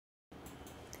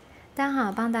大家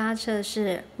好，帮大家测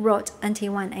试 Rode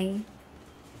NT1A。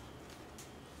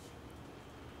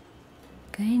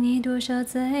该你多少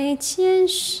在前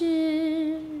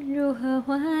世，如何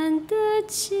还得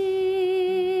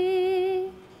起？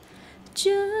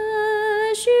这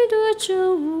许多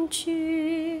衷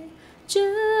曲，这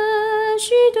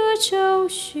许多愁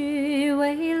绪，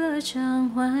为了偿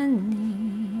还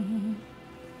你，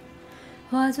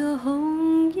化作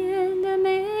红艳的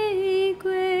玫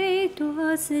瑰，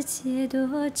多次且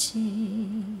多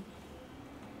情，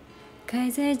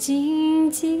开在荆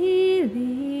棘里。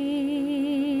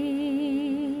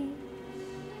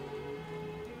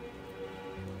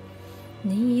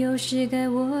你又是该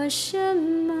我什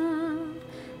么？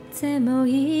在某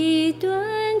一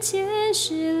段前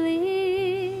世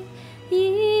里，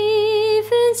一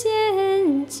份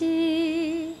惦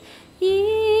记，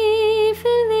一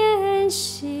份怜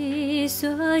惜，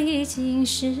所以今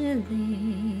世里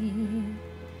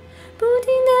不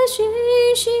停地寻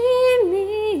寻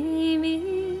觅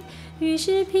觅，于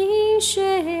是萍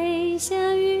水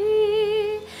相遇，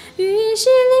于是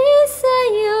离散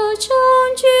又重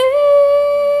聚。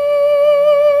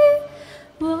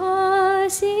我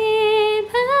心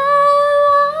盼望，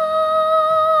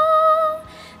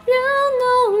让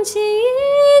浓情一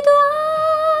段，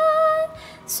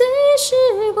随时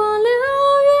光流远，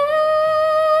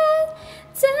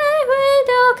再回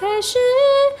到开始。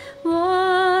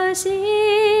我心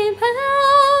盼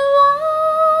望，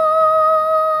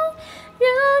让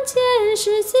前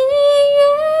世情缘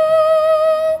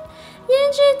胭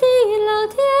脂地老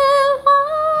天荒，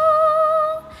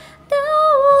到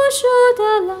无数的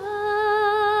来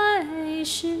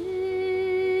世。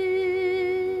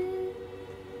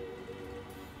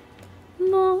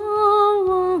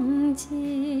梦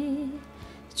境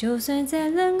就算在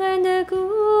冷暗的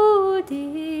谷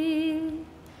底，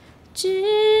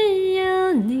只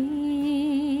要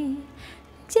你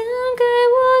将该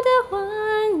我的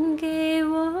还给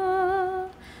我，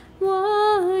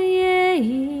我愿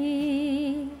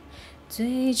意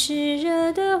最炽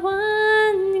热的还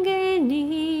给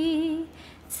你，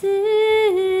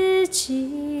此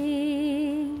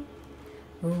情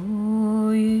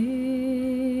无语。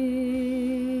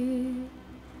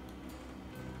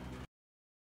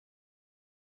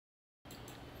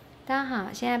大家好，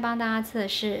现在帮大家测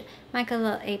试麦克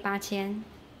乐 A8000。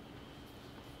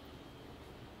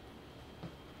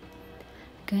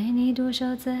该你多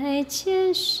少在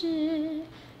前世，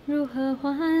如何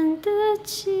还得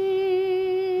起？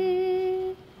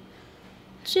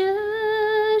这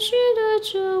许多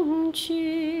衷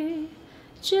曲，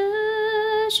这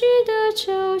许多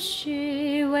愁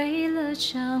绪，为了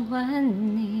偿还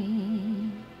你，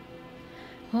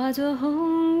化作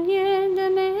红艳的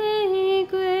玫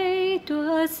瑰，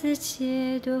多次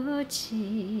且多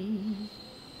情，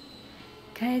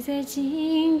开在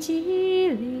荆棘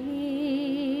里。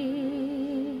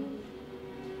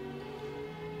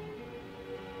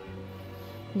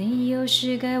你又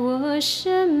是该我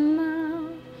什么？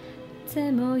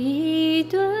在某一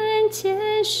段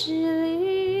前世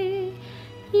里，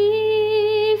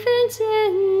一份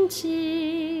惦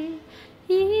记，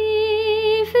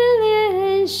一份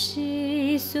怜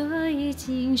惜，所以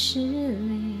今世里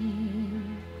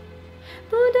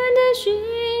不断地寻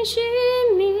寻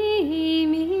觅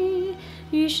觅，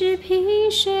于是萍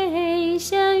水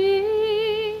相遇，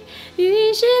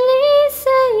于是离散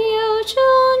又重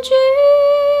聚。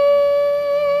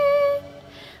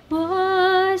我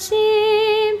心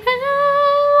盼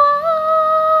望，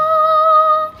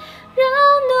让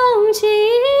浓情一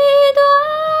段，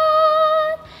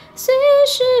随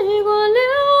时光流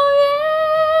远，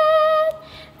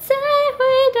再回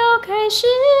到开始。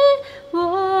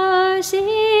我心盼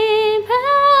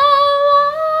望，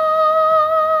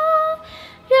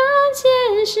让前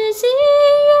世情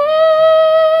缘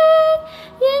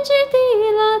胭脂地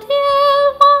老天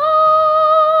荒，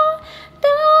到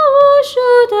无数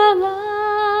的来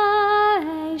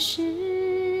世。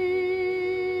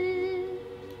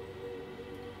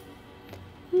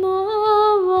莫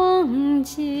忘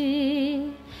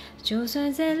记，就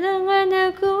算在冷暗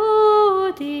的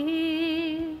谷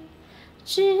底，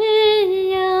只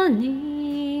要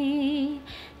你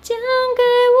将该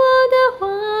我的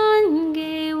还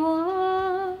给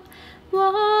我，我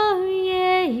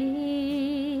愿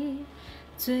意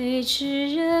最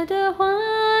炽热的还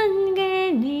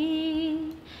给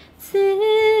你，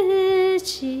此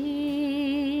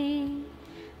情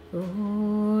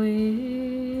无语。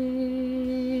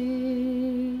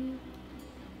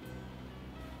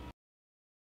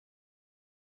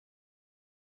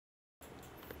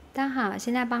大家好，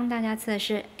现在帮大家测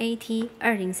试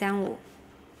AT2035。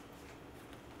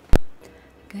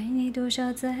你多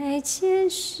少在前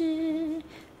世，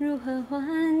如何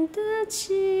还得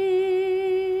起？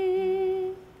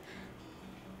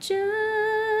这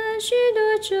许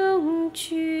多衷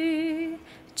曲，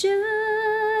这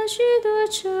许多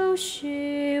愁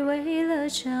绪，为了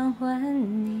偿还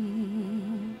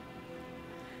你，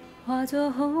化作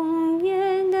红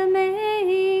艳的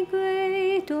玫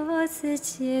瑰，多刺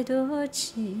且多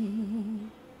情，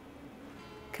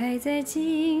开在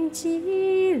荆棘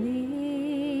里。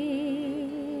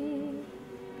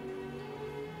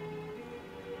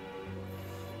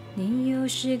你又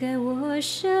是该我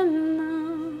什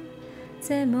么？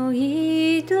在某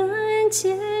一段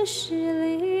前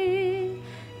世里，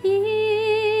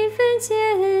一份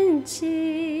惦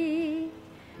记，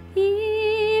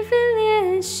一份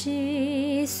怜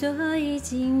惜，所以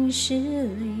今世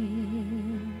里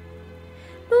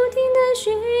不停地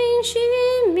寻寻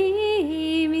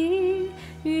觅觅，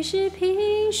于是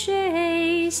萍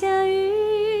水相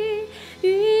遇，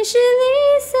于是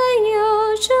离散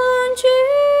又重聚。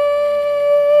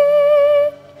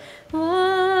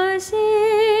我心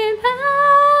盼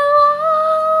望，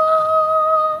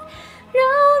让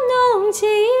浓情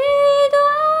一段，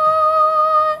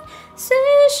随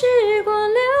时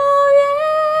光流远，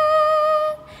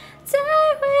再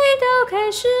回到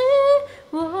开始。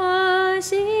我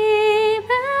心盼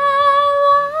望，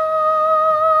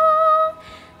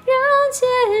让前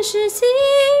世情缘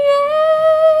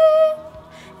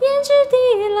胭脂地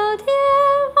老天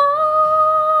荒，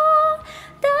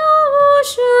到无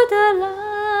数的来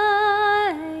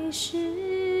世。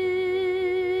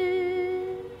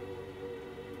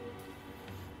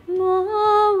莫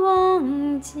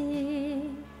忘记，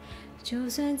就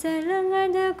算在冷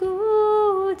暗的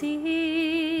谷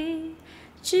底，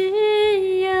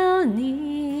只要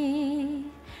你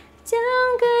将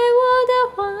该我的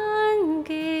还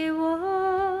给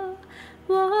我，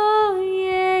我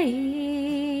愿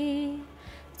意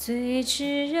最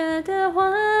炽热的还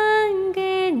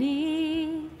给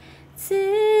你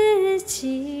自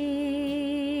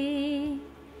己，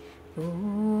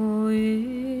不渝。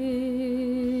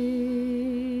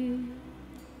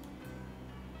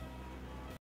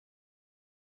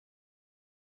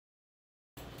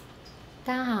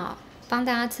大家好，帮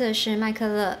大家测试麦克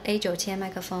乐 A9000 麦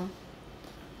克风。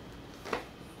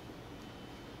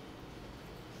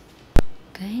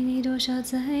该你多少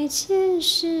在前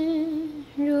世，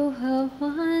如何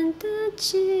还得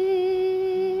起？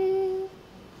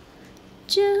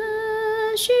这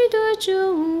许多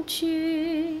衷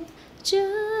曲，这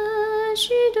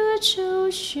许多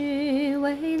愁绪，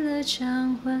为了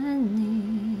偿还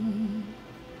你，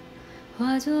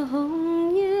化作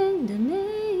红艳的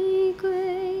玫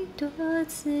瑰，多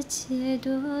刺且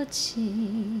多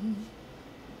情，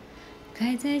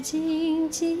开在荆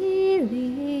棘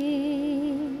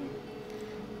里。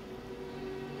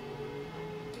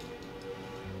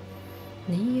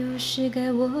你又是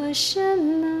该我什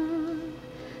么？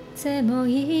在某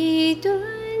一段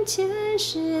前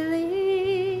世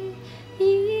里，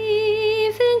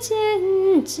一份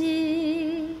惦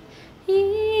记，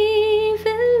一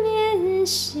份怜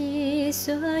惜，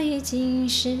所以今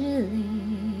世里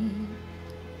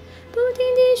不停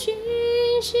地寻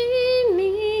寻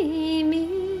觅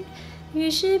觅，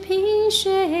于是萍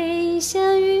水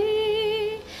相遇，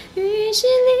于是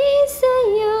离散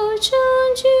又重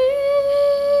聚。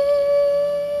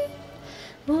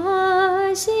我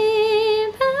心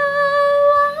盼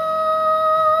望，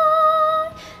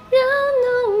让浓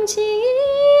情一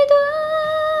段，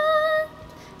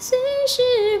随时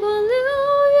光流远，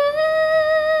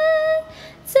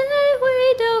再回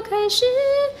头开始。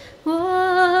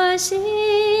我心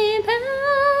盼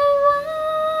望，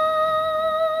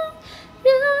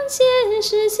让前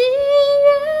世情缘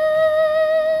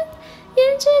胭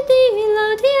脂地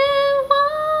老天荒，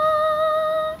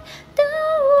到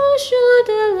无数的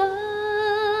来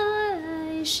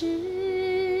世。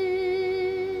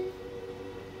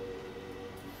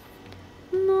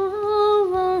莫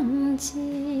忘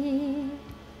记，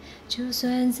就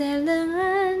算在冷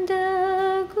暗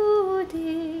的谷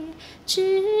底，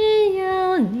只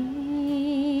要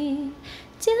你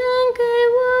将该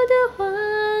我的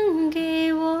还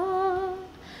给我，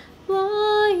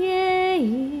我愿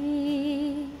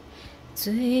意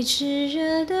最炽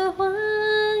热的还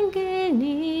给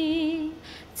你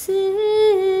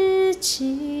自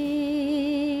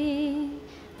己，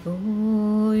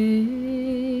不渝。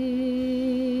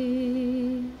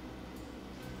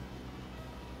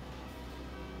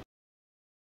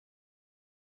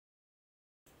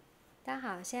大家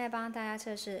好，现在帮大家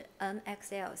测试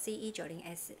MXL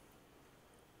CE90V。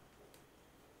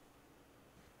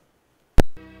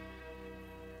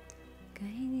给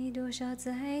你多少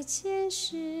在前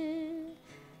世，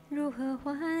如何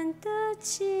还得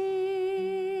起？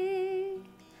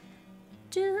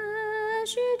这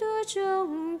许多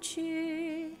衷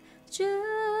曲，这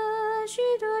许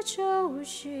多愁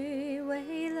绪，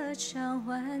为了偿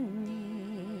还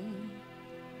你，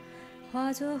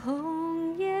化作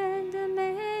红艳的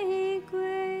玫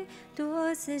瑰，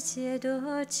多刺且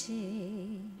多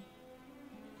情，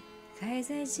开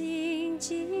在荆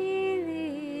棘里。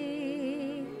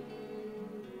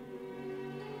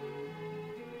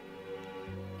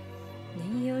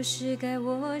你又是该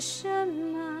我什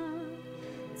么？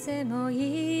在某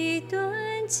一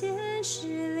段前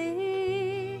世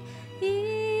里，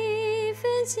一份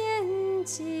惦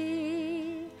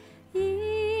记，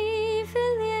一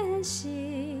份联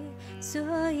系，所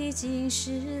以今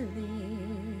世里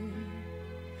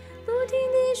不停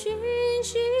地寻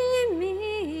寻觅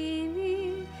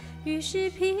觅，于是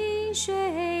萍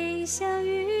水相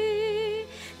遇，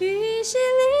于是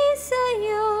离散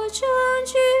又重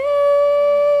聚。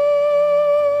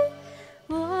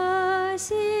我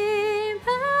心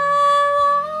盼望，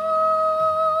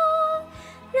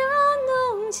让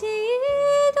浓情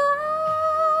一段，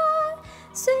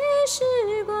随时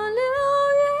光流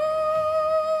远，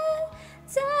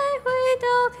再回到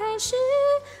开始。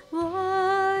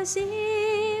我心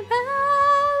盼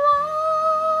望，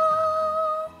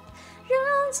让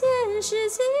前世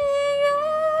情缘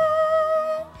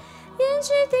延至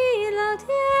地老天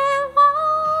荒，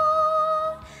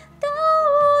到无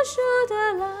数的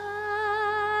来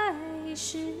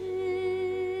世。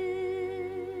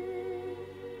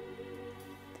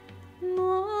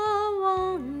莫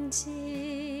忘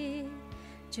记，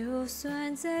就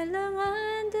算在冷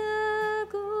暗的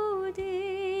谷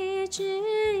底，只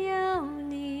要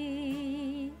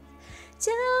你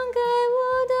将该我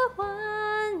的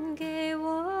还给我，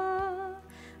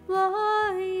我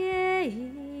也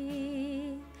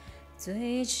以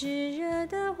最炽热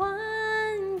的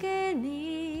还给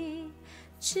你，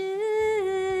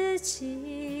痴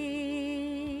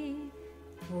情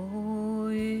不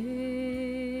渝。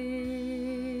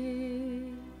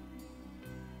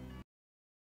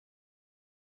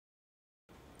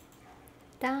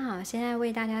大家好，现在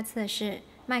为大家测试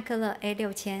麦克乐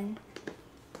A6000。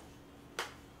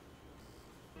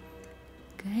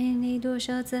给你多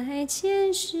少在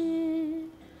前世，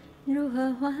如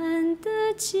何还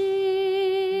得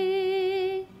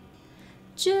起？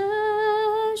这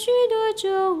许多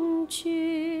衷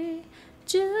曲，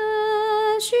这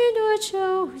许多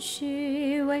愁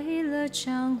绪，为了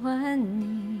偿还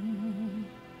你，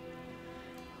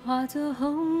化作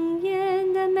红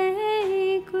艳的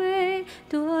玫瑰，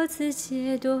多刺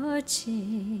且多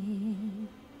情，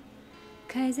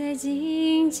开在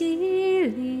荆棘里。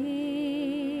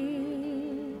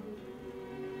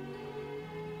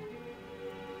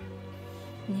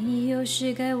你又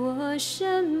是该我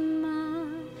什么？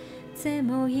在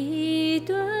某一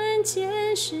段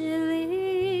前世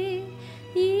里，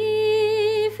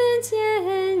一份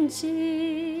惦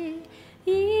记，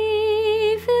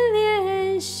一份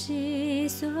联系，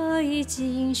所以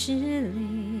今世里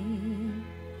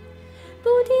不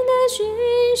停地寻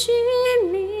寻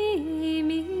觅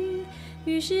觅，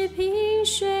于是萍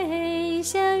水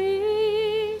相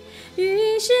遇，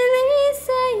于是离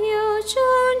散又重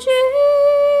聚。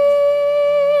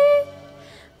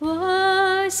我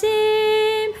心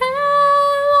盼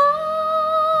望，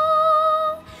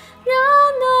让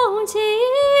浓情一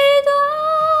段，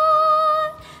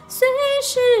随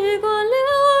时光流远，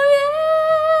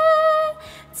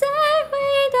再回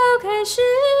到开始。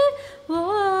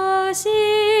我心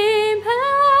盼望，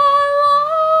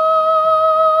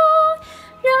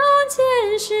让前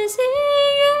世情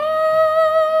缘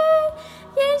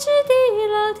延至地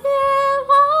老天荒，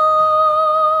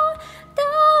到无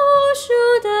数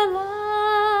的来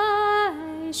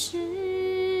世。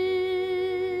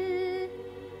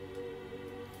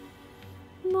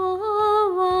莫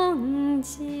忘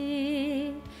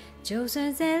记，就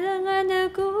算在冷暗的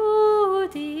谷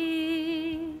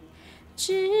底，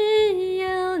只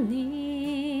要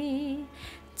你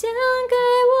将该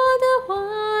我的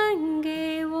还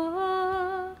给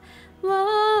我，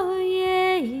我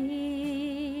也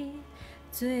以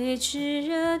最炽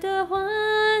热的还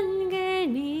给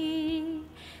你，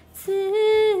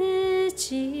此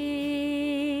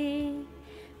情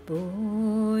不